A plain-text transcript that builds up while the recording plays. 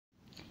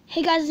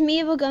Hey guys, it's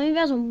me, Gummy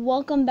Bears, and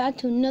welcome back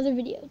to another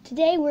video.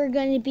 Today we're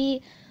going to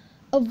be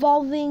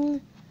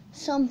evolving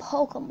some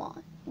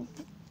Pokemon.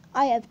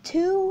 I have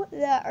two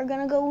that are going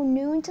to go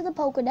new into the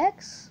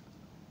Pokedex.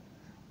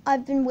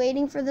 I've been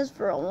waiting for this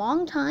for a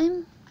long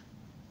time.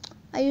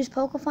 I use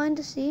Pokefind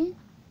to see.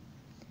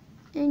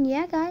 And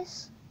yeah,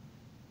 guys.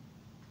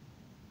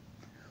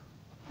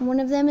 One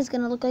of them is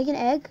going to look like an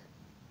egg.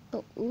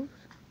 Oh, oops.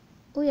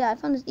 Oh yeah, I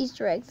found this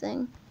Easter egg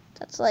thing.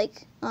 That's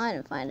like, I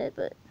didn't find it,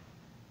 but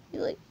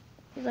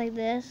it's like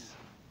this.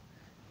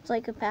 It's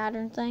like a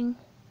pattern thing.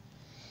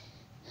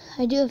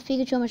 I do have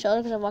Pikachu on my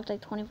shoulder because I walked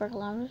like 24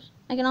 kilometers.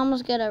 I can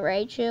almost get a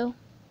Raichu.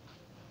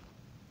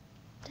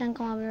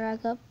 10-kilometer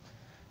rack up.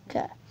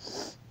 Okay.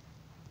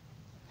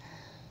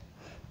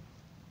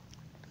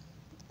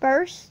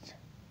 First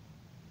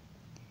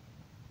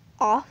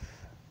off,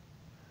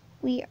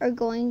 we are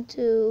going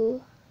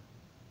to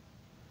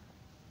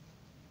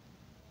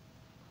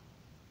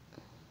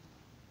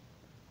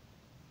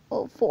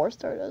four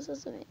Stardust.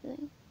 That's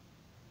amazing.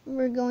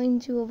 We're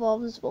going to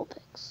evolve this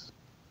Vulpix.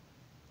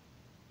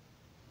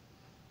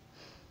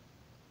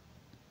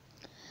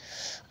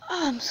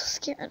 Oh, I'm so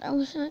scared.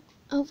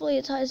 Hopefully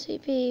it's high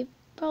CP.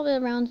 Probably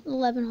around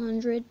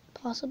 1100,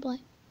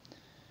 possibly.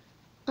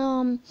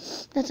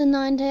 That's a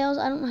Ninetales.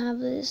 I don't have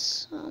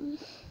this.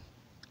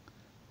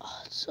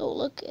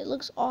 It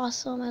looks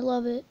awesome. I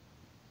love it.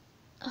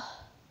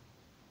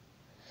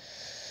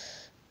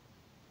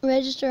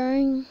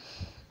 Registering.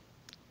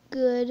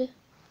 Good.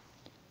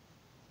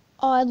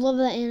 Oh, I love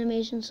that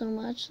animation so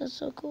much. That's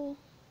so cool.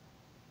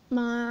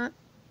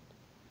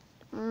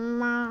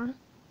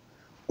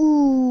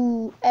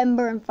 Ooh,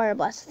 Ember and Fire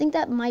Blast. I think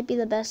that might be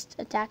the best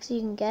attacks you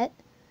can get.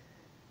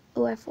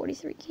 Oh, I have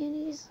 43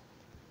 candies.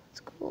 That's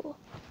cool.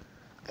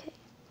 Okay.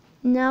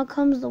 Now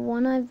comes the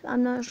one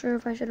I'm not sure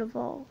if I should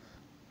evolve.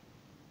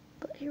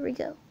 But here we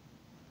go.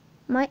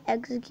 My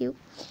Execute.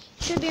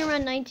 Should be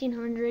around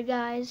 1900,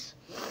 guys.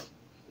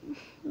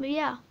 But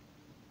yeah.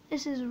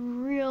 This is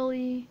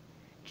really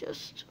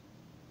just...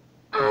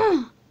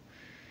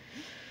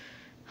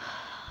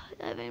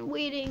 I've been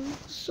waiting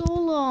so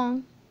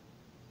long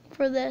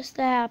for this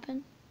to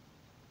happen.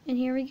 And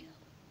here we go.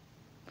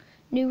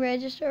 New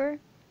register.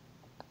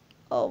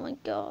 Oh my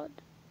god.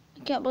 I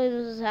can't believe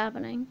this is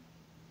happening.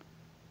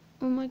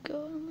 Oh my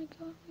god, oh my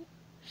god.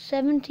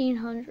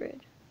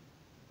 1700.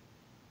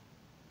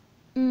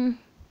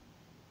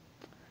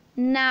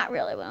 Not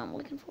really what I'm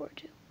looking forward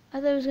to.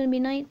 I thought it was going to be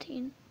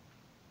 19.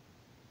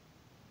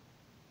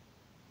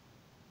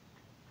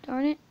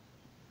 Darn it.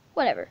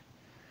 Whatever.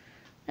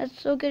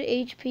 That's so good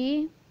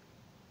HP.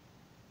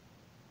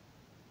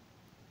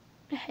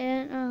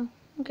 Oh,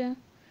 okay.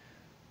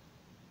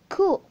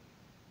 Cool.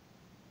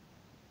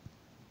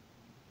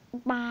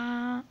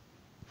 Bah.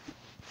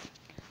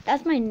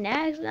 That's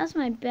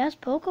my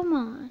best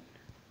Pokemon.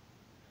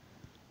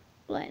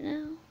 Right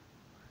now.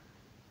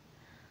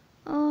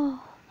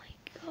 Oh my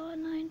god,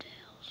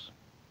 Ninetales.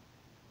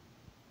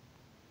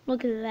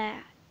 Look at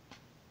that.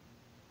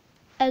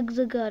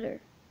 EXEGGUTER.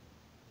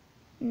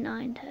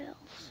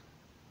 Ninetales.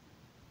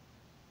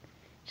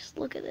 Just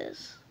look at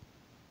this.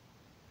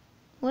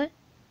 What?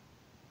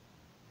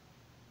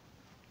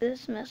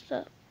 This messed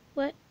up.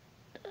 What?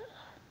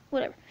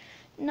 Whatever.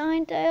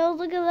 Ninetales,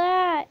 look at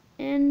that.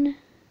 And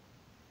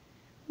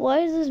why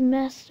is this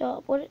messed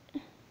up?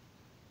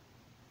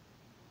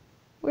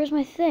 Where's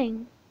my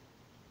thing?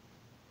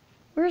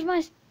 Where's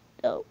my...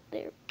 Oh,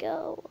 there we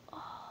go.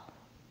 Oh.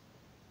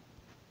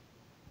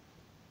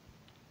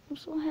 I'm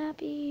so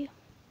happy.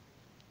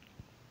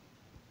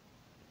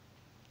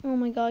 Oh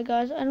my god,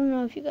 guys, I don't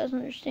know if you guys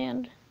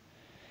understand.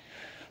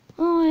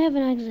 Oh, I have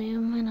an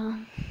exam, I know.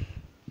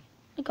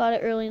 I got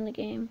it early in the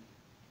game.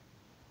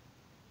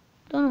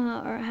 Don't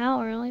know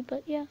how early,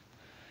 but yeah.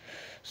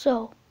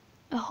 So,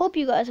 I hope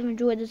you guys have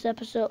enjoyed this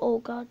episode. Oh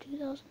god,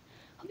 2000.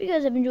 Hope you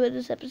guys have enjoyed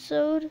this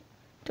episode.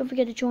 Don't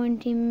forget to join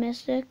Team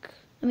Instinct.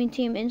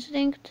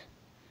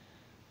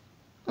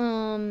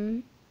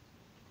 You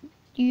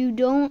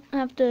don't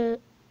have to,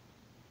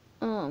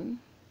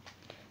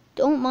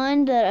 don't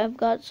mind that I've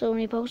got so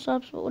many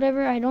Pokestops, but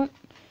whatever. I don't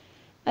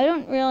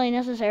really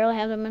necessarily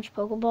have that much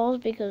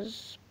Pokeballs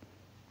because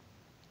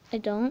I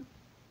don't.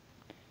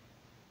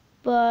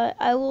 But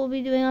I will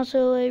be doing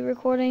also a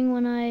recording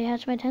when I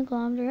hatch my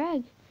 10-kilometer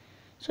egg.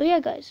 So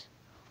yeah, guys.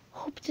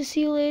 Hope to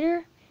see you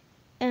later.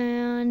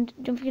 And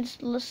don't forget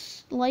to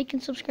like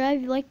and subscribe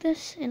if you like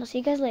this. And I'll see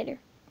you guys later.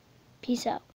 Peace out.